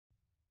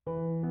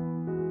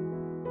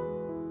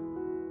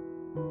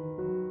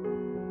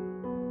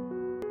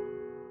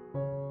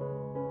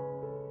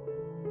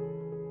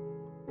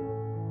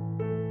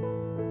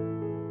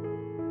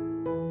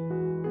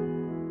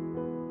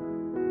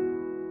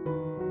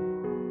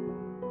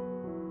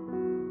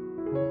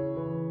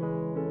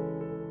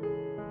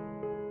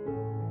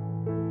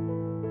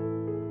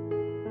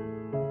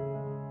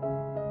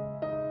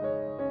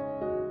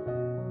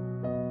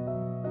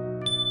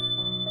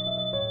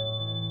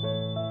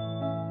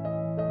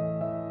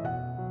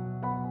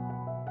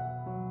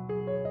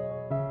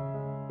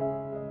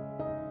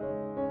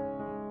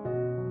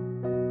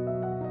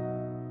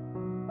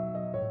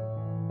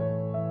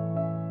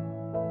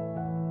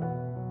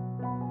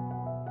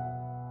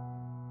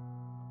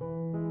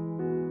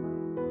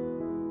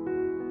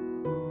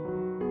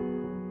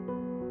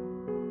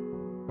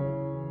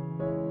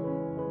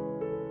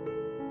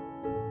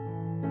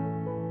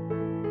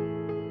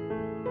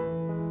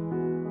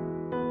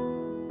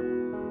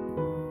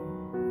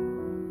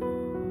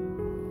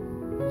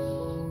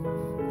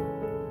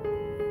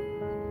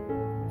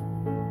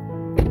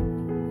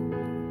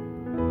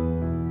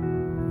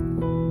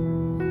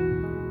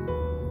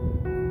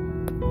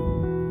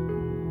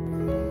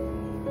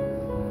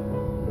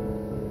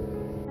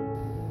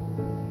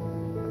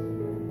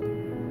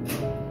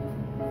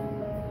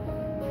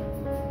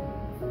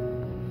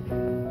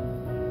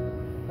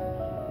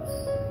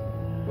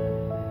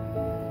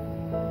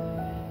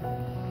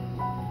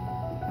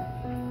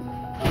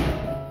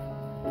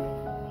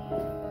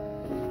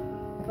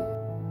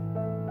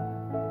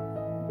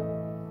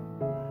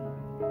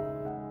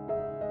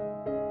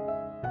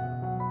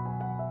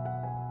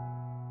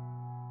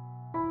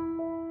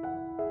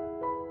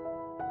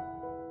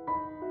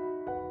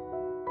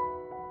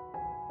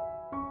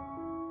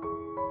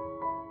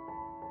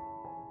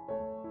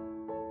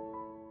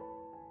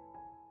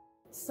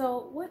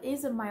So what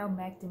is a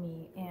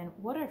myomectomy and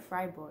what are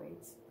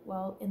fibroids?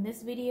 Well, in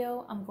this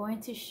video, I'm going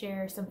to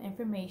share some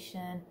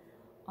information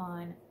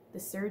on the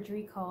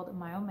surgery called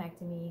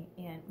myomectomy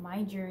and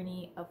my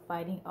journey of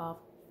fighting off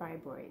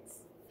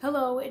fibroids.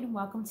 Hello and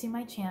welcome to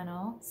my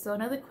channel. So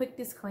another quick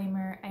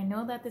disclaimer, I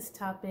know that this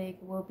topic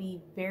will be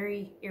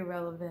very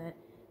irrelevant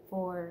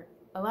for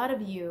a lot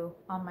of you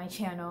on my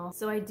channel.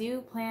 So I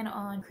do plan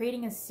on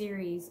creating a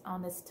series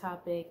on this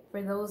topic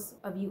for those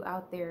of you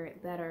out there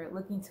that are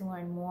looking to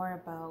learn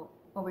more about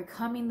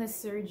overcoming the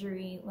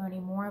surgery,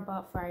 learning more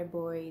about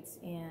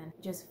fibroids, and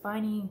just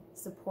finding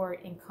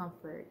support and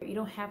comfort. You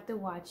don't have to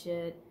watch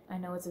it. I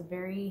know it's a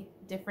very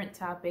different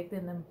topic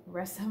than the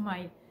rest of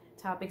my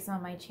topics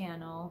on my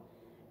channel,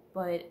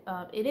 but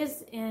it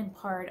is in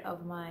part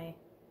of my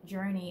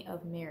journey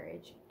of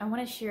marriage. I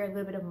want to share a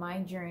little bit of my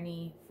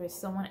journey for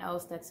someone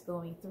else that's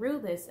going through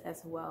this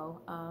as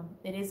well.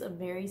 It is a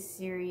very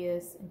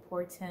serious,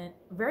 important,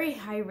 very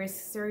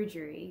high-risk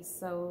surgery,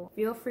 so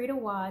feel free to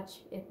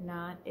watch. If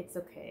not, it's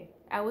okay.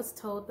 I was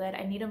told that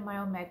I need a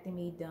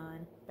myomectomy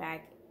done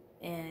back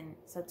in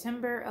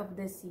September of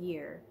this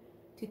year,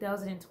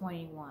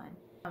 2021.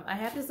 I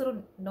have this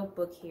little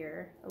notebook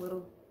here, a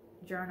little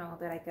journal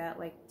that I got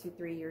like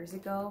 2-3 years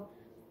ago.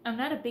 I'm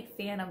not a big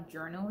fan of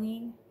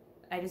journaling.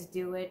 I just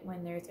do it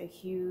when there's a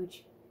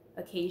huge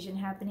occasion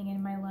happening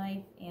in my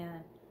life,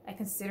 and I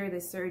consider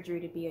this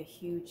surgery to be a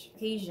huge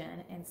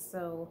occasion, and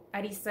so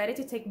I decided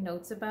to take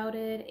notes about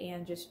it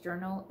and just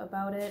journal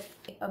about it.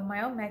 A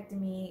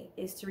myomectomy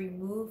is to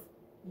remove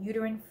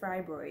uterine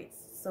fibroids,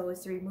 so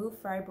it's to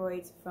remove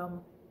fibroids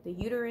from the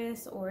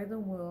uterus or the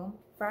womb.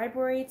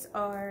 Fibroids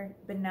are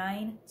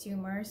benign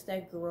tumors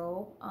that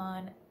grow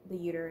on the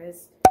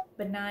uterus.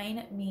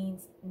 Benign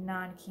means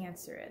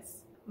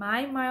non-cancerous.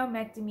 My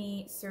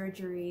myomectomy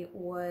surgery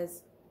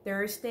was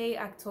Thursday,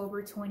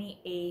 October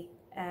 28th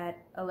at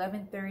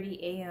 11:30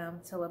 a.m.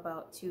 till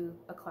about 2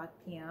 o'clock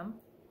p.m.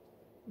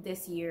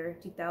 this year,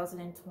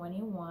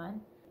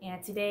 2021.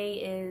 And today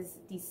is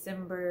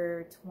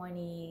December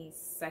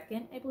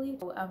 22nd, I believe.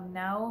 So I'm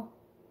now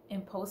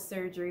in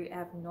post-surgery. I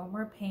have no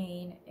more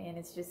pain, and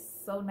it's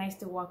just so nice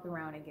to walk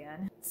around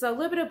again. So a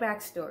little bit of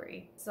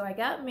backstory. So I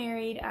got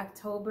married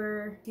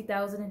October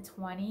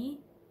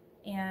 2020.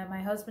 And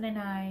my husband and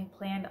I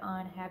planned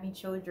on having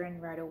children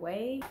right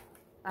away.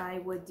 I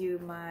would do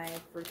my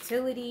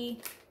fertility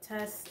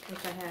test, which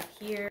I have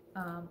here.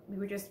 We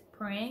were just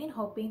praying and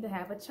hoping to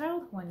have a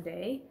child one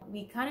day.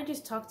 We kind of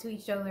just talked to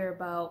each other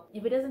about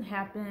if it doesn't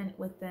happen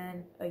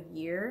within a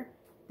year,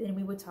 then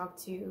we would talk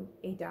to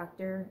a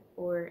doctor,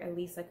 or at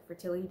least like a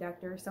fertility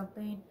doctor or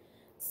something.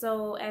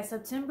 So as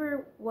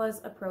September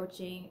was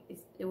approaching,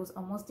 it was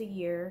almost a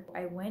year,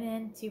 I went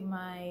into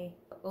my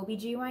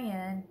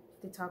OBGYN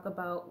to talk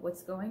about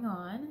what's going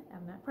on.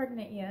 I'm not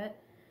pregnant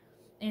yet.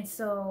 And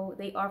so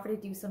they offered to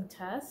do some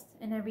tests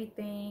and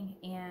everything,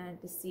 and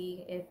to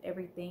see if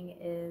everything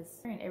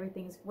is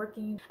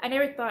working. I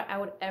never thought I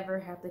would ever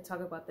have to talk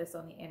about this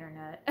on the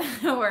internet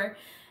or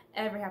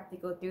ever have to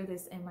go through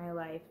this in my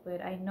life.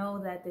 But I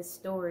know that this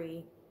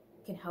story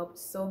can help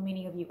so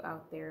many of you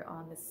out there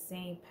on the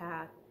same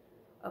path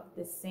of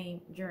the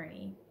same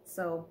journey.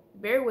 So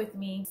bear with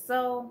me.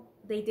 So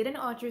they did an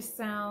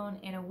ultrasound,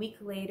 and a week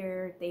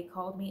later they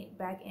called me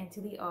back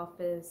into the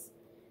office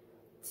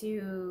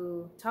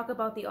to talk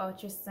about the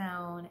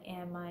ultrasound,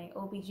 and my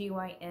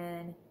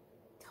OBGYN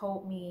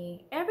told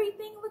me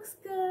everything looks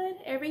good,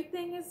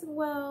 everything is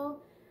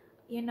well,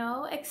 you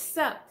know,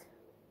 except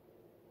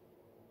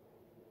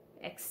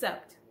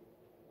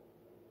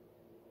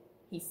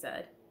he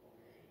said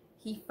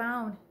he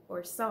found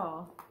or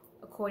saw,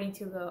 according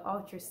to the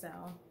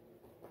ultrasound,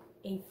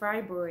 a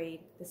fibroid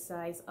the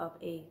size of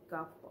a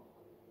golf ball.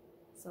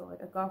 So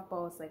a golf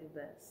ball is like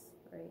this,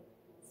 right?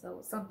 So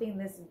something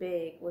this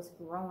big was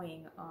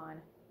growing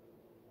on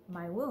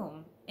my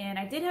womb. And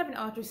I did have an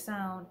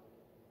ultrasound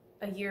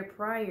a year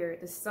prior,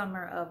 the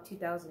summer of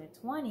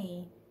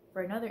 2020,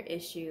 for another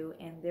issue,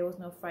 and there was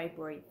no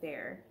fibroid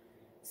there.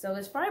 So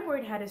this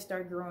fibroid had to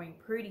start growing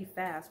pretty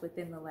fast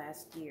within the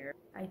last year.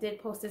 I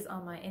did post this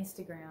on my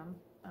Instagram,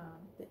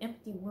 the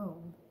empty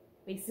womb.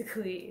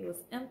 Basically, it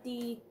was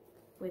empty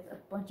with a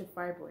bunch of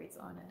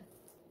fibroids on it.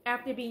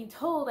 After being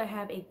told I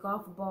have a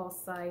golf ball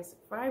sized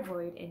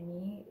fibroid in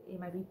me, it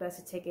might be best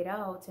to take it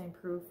out to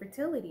improve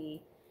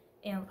fertility.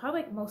 And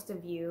probably like most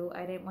of you,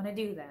 I didn't want to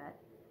do that.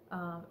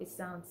 It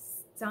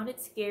sounded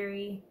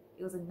scary.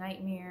 It was a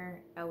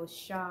nightmare. I was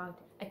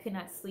shocked. I could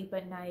not sleep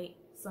at night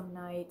some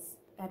nights.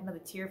 I had another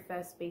tear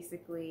fest,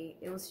 basically.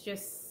 It was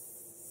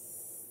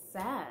just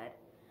sad.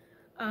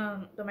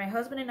 But my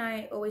husband and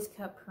I always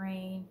kept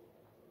praying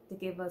to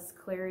give us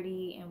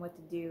clarity and what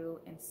to do,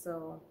 and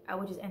so I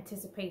would just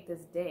anticipate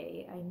this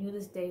day. I knew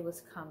this day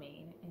was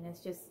coming, and it's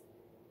just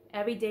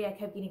every day I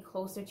kept getting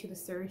closer to the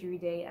surgery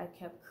day. I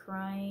kept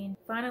crying.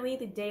 Finally,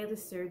 the day of the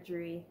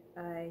surgery,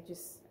 I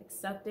just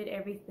accepted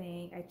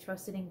everything. I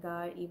trusted in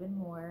God even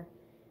more,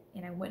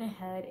 and I went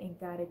ahead and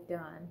got it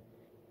done.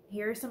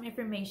 Here's some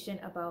information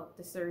about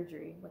the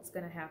surgery, what's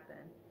going to happen.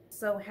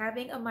 So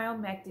having a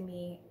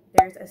myomectomy,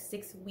 there's a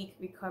 6-week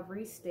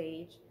recovery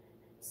stage.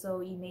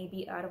 So you may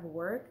be out of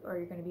work or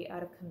you're going to be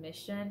out of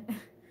commission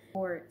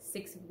for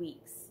 6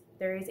 weeks.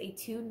 There is a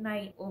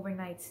 2-night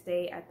overnight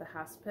stay at the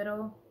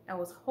hospital. I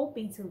was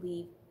hoping to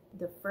leave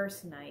the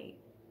first night,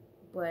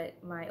 but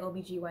my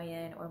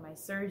OBGYN or my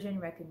surgeon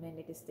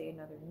recommended to stay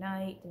another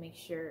night to make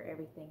sure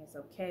everything is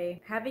okay.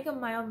 Having a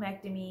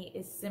myomectomy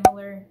is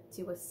similar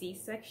to a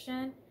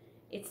C-section.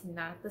 It's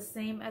not the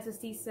same as a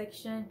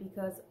C-section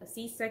because a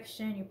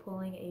C-section, you're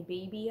pulling a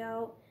baby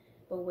out,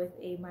 but with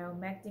a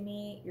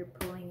myomectomy, you're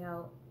pulling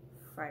out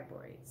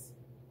fibroids.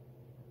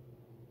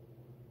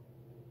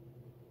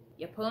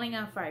 You're pulling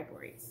out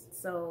fibroids.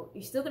 So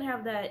you're still gonna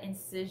have that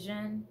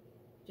incision,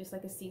 just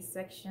like a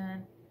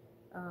C-section.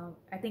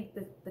 I think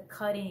the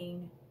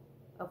cutting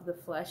of the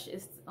flesh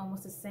is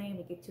almost the same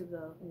to get to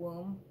the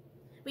womb.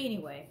 But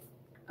anyway,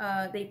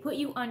 they put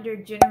you under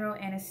general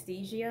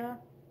anesthesia,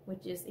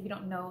 which is, if you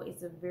don't know,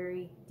 it's a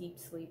very deep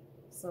sleep.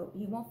 So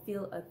you won't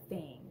feel a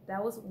thing.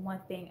 That was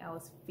one thing I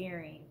was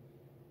fearing,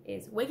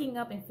 is waking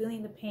up and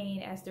feeling the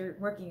pain as they're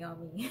working on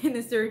me in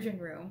the surgeon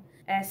room.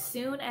 As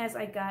soon as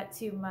I got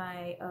to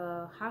my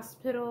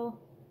hospital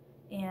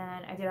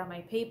and I did all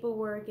my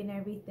paperwork and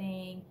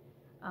everything,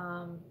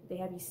 they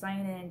have you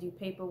sign in, do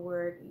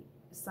paperwork,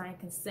 sign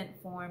consent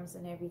forms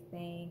and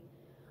everything.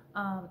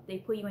 They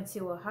put you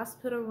into a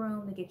hospital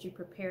room to get you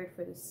prepared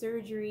for the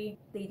surgery.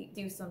 They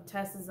do some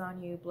tests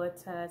on you, blood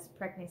tests,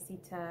 pregnancy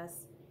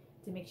tests,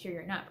 to make sure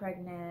you're not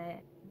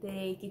pregnant.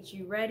 They get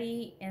you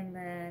ready, and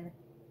then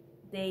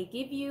they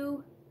give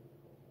you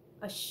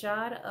a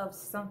shot of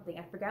something.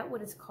 I forgot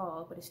what it's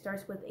called, but it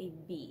starts with a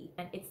V.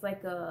 And it's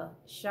like a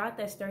shot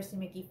that starts to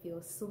make you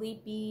feel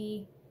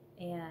sleepy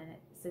and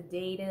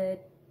sedated.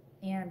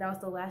 And that was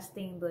the last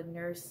thing the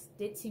nurse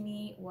did to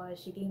me, was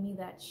she gave me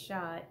that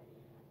shot.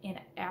 And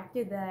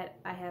after that,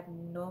 I have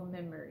no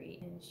memory.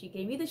 And she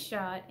gave me the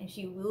shot and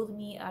she wheeled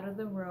me out of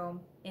the room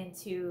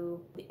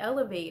into the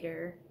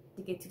elevator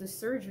to get to the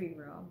surgery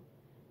room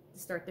to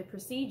start the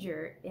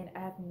procedure, and I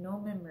have no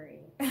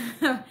memory.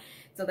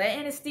 So that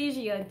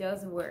anesthesia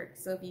does work.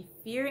 So if you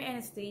fear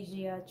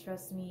anesthesia,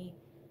 trust me,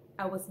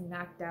 I was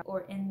knocked out.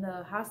 Or in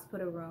the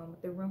hospital room,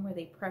 the room where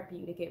they prep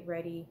you to get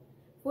ready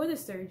for the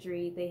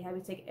surgery, they have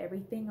you take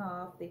everything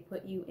off. They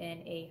put you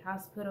in a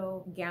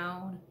hospital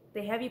gown.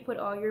 They have you put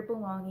all your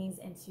belongings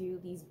into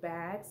these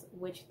bags,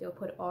 which they'll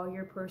put all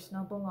your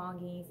personal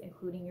belongings,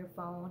 including your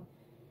phone,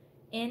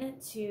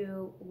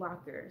 into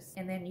lockers.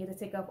 And then you have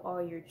to take off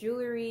all your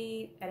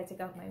jewelry. I had to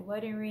take off my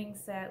wedding ring,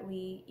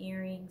 sadly,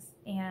 earrings,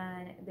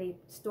 and they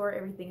store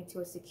everything into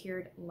a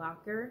secured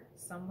locker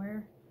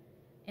somewhere.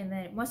 And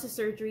then once the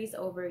surgery is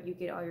over, you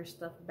get all your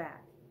stuff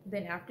back.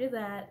 Then after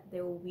that,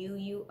 they will wheel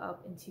you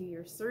up into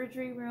your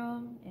surgery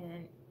room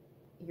and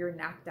you're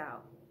knocked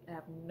out. I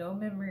have no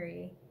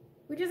memory,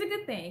 which is a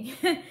good thing.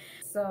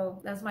 So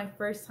that's my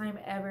first time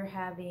ever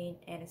having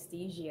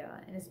anesthesia,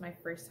 and it's my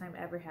first time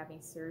ever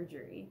having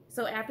surgery.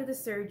 So after the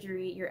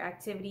surgery, your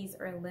activities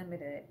are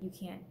limited. You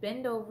can't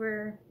bend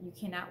over, you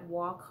cannot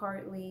walk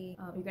hardly,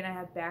 you're gonna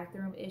have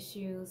bathroom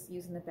issues.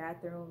 Using the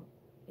bathroom,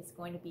 it's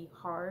going to be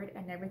hard.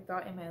 I never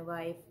thought in my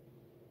life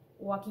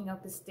walking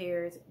up the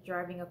stairs,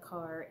 driving a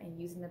car, and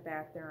using the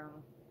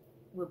bathroom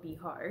would be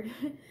hard,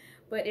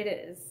 but it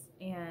is.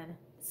 And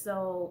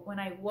so when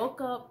I woke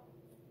up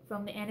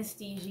from the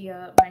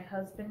anesthesia, my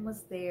husband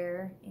was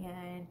there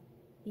and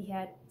he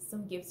had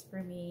some gifts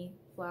for me,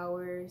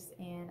 flowers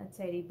and a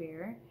teddy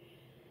bear.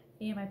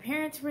 And my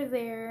parents were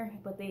there,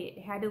 but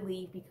they had to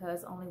leave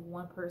because only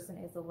one person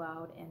is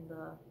allowed in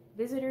the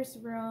visitors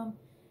room.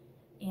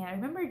 And I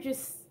remember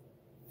just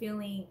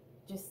feeling,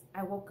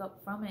 I woke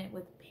up from it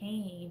with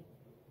pain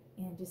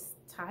and just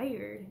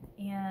tired.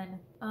 And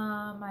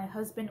my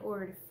husband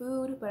ordered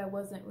food, but I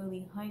wasn't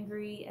really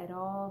hungry at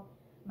all.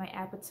 My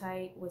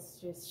appetite was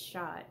just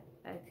shot.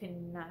 I could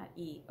not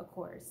eat, of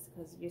course,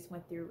 because you just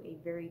went through a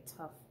very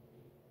tough,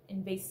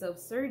 invasive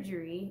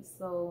surgery.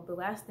 So the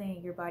last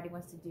thing your body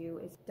wants to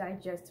do is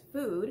digest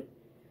food.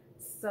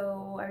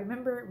 So I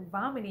remember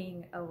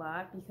vomiting a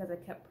lot because I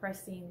kept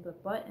pressing the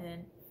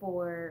button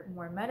for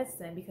more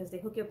medicine, because they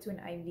hook you up to an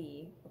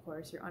IV. Of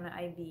course, you're on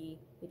an IV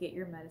to get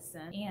your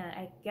medicine. And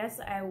I guess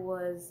I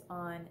was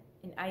on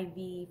an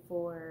IV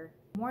for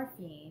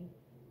morphine.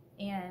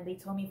 And they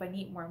told me if I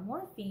need more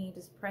morphine,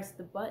 just press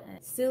the button.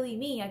 Silly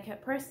me, I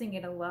kept pressing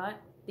it a lot,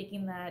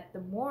 thinking that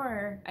the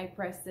more I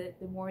pressed it,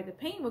 the more the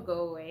pain would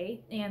go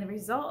away. And the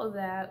result of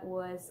that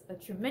was a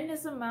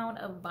tremendous amount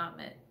of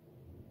vomit.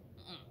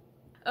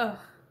 Ugh.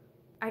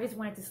 I just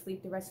wanted to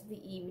sleep the rest of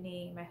the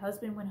evening. My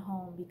husband went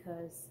home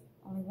because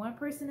only one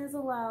person is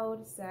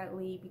allowed,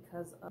 sadly,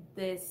 because of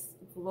this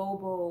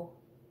global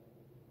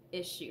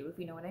issue, if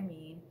you know what I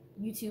mean.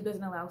 YouTube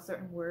doesn't allow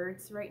certain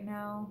words right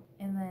now.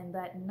 And then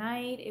that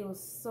night, it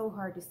was so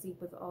hard to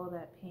sleep with all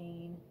that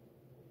pain.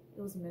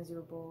 It was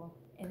miserable.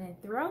 And then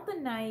throughout the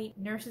night,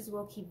 nurses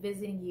will keep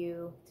visiting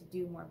you to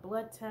do more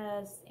blood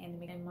tests. And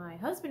my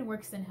husband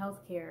works in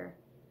healthcare.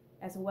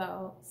 as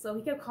well. So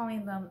he kept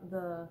calling them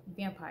the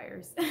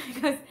vampires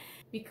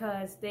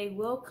because they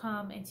will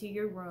come into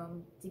your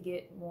room to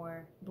get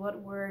more blood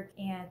work.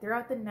 And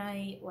throughout the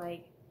night,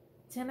 like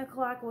 10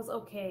 o'clock was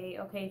okay,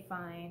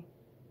 fine.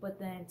 But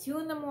then 2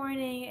 in the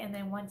morning, and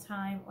then one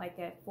time like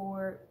at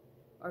 4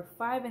 or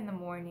 5 in the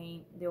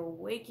morning, they'll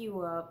wake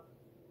you up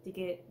to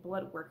get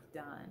blood work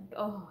done.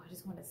 Oh, I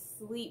just want to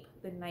sleep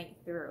the night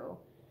through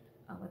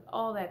with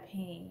all that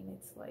pain.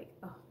 It's like,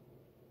 oh.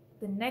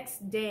 The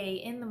next day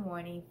in the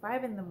morning,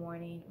 5 in the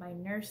morning, my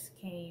nurse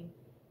came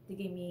to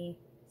give me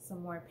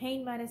some more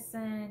pain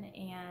medicine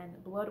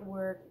and blood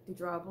work, to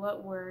draw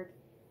blood work.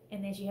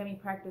 And then she had me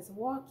practice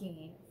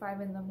walking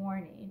 5 in the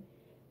morning.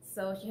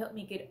 So she helped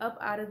me get up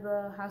out of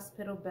the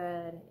hospital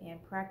bed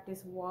and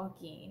practice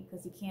walking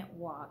because you can't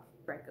walk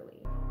correctly.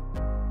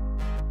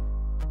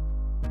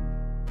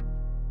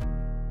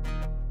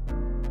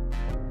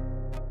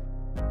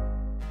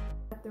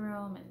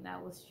 Bathroom, and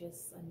that was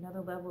just another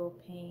level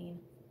of pain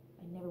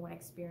I never want to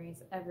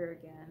experience ever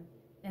again.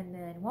 And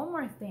then one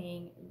more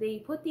thing, they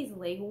put these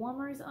leg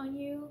warmers on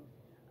you.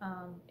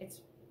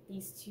 It's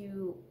these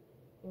 2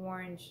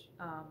 orange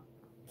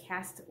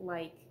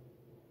cast-like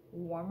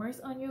warmers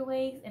on your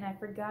legs, and I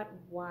forgot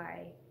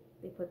why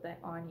they put that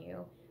on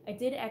you. I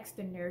did ask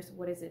the nurse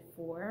what is it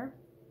for,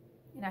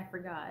 and I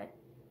forgot.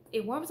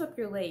 It warms up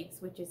your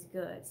legs, which is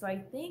good. So I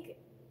think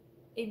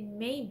it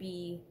may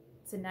be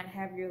to not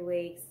have your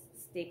legs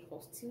stay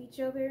close to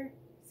each other,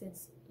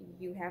 since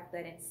you have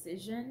that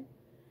incision.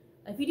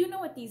 If you do know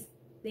what these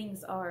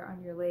things are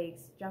on your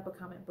legs, drop a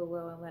comment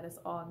below and let us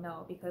all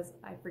know, because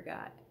I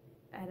forgot.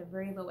 I had a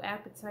very low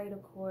appetite,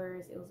 of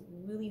course. It was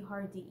really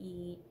hard to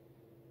eat.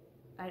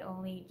 I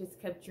only just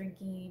kept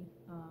drinking.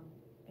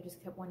 I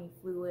just kept wanting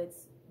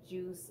fluids,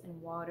 juice and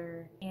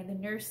water. And the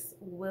nurse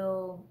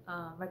will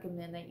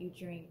recommend that you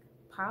drink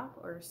pop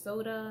or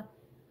soda.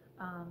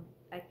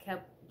 I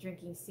kept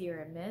drinking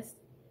Sierra Mist.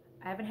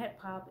 I haven't had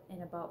pop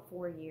in about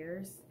 4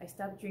 years. I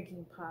stopped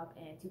drinking pop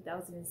in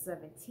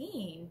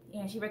 2017,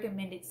 and she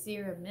recommended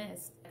Sierra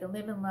Mist, like a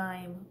lemon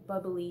lime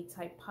bubbly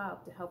type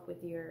pop to help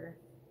with your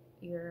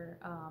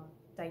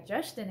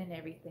digestion and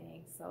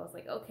everything. So I was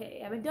like, okay,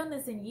 I haven't done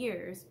this in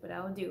years, but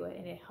I'll do it,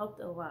 and it helped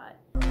a lot.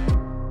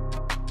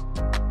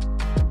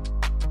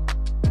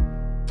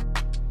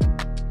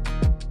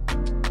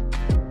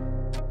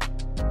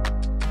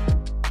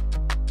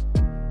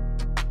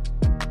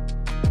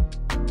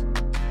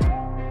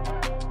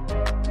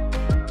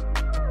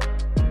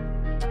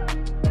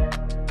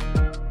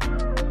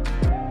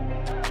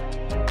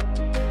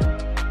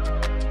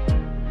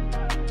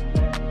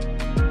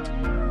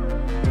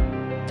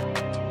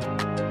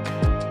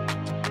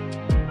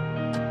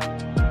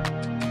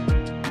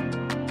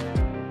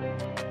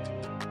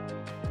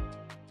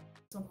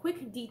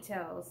 Quick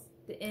details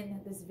to end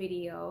this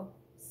video.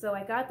 So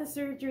I got the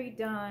surgery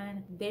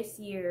done this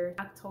year,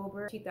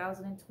 October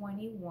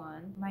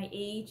 2021. My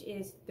age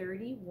is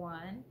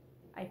 31.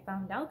 I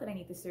found out that I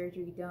need the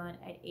surgery done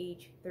at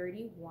age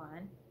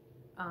 31.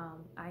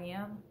 I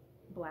am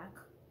Black.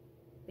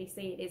 They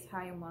say it is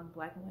high among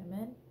Black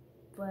women,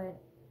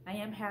 but I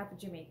am half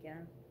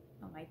Jamaican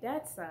on my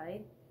dad's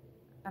side.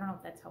 I don't know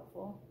if that's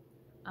helpful.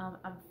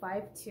 I'm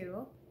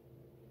 5'2",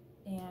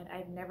 and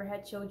I've never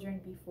had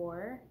children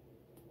before.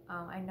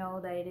 I know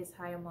that it is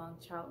high among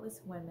childless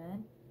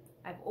women.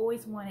 I've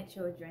always wanted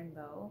children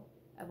though.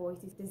 I've always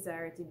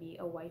desired to be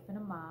a wife and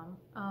a mom.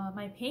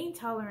 My pain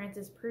tolerance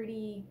is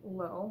pretty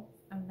low.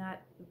 I'm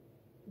not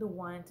the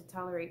one to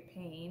tolerate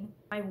pain.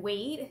 My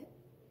weight,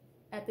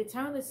 at the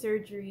time of the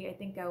surgery, I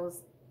think I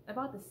was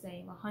about the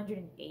same,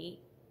 108,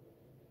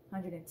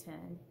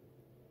 110.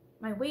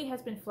 My weight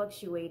has been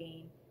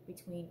fluctuating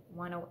between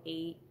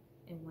 108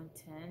 and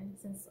 110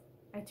 since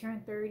I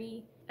turned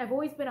 30. I've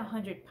always been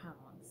 100 pounds.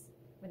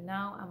 But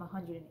now I'm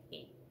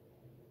 108.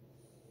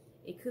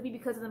 It could be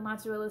because of the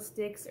mozzarella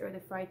sticks or the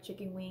fried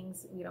chicken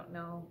wings. We don't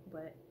know,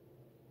 but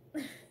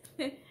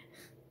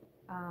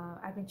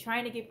I've been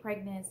trying to get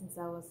pregnant since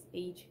I was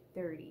age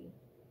 30.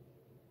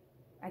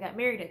 I got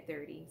married at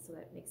 30, so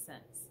that makes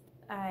sense.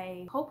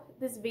 I hope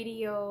this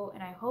video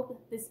and I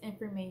hope this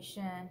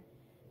information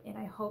and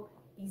I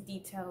hope these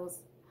details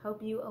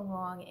help you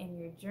along in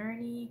your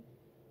journey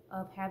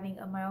of having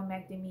a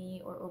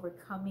myomectomy or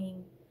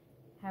overcoming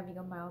having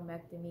a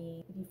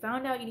myomectomy. If you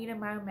found out you need a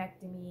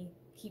myomectomy,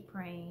 keep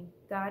praying.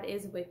 God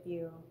is with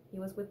you. He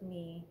was with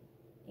me,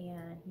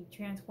 and He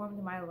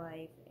transformed my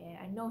life, and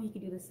I know He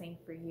could do the same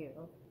for you.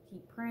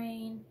 Keep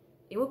praying.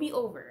 It will be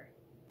over.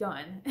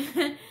 Done.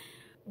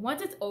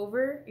 Once it's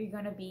over, you're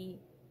gonna be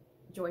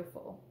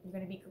joyful. You're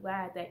gonna be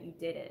glad that you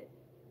did it.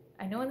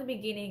 I know in the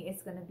beginning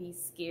it's gonna be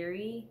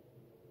scary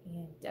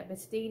and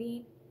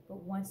devastating,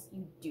 but once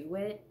you do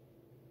it,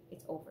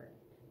 it's over.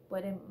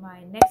 But in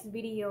my next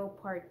video,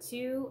 part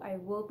 2, I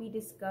will be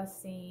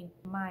discussing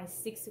my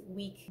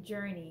 6-week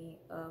journey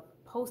of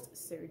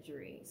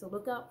post-surgery. So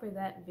look out for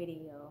that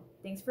video.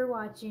 Thanks for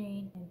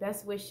watching, and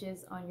best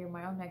wishes on your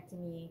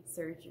myomectomy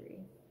surgery.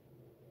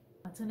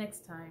 Until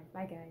next time,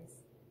 bye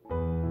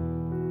guys.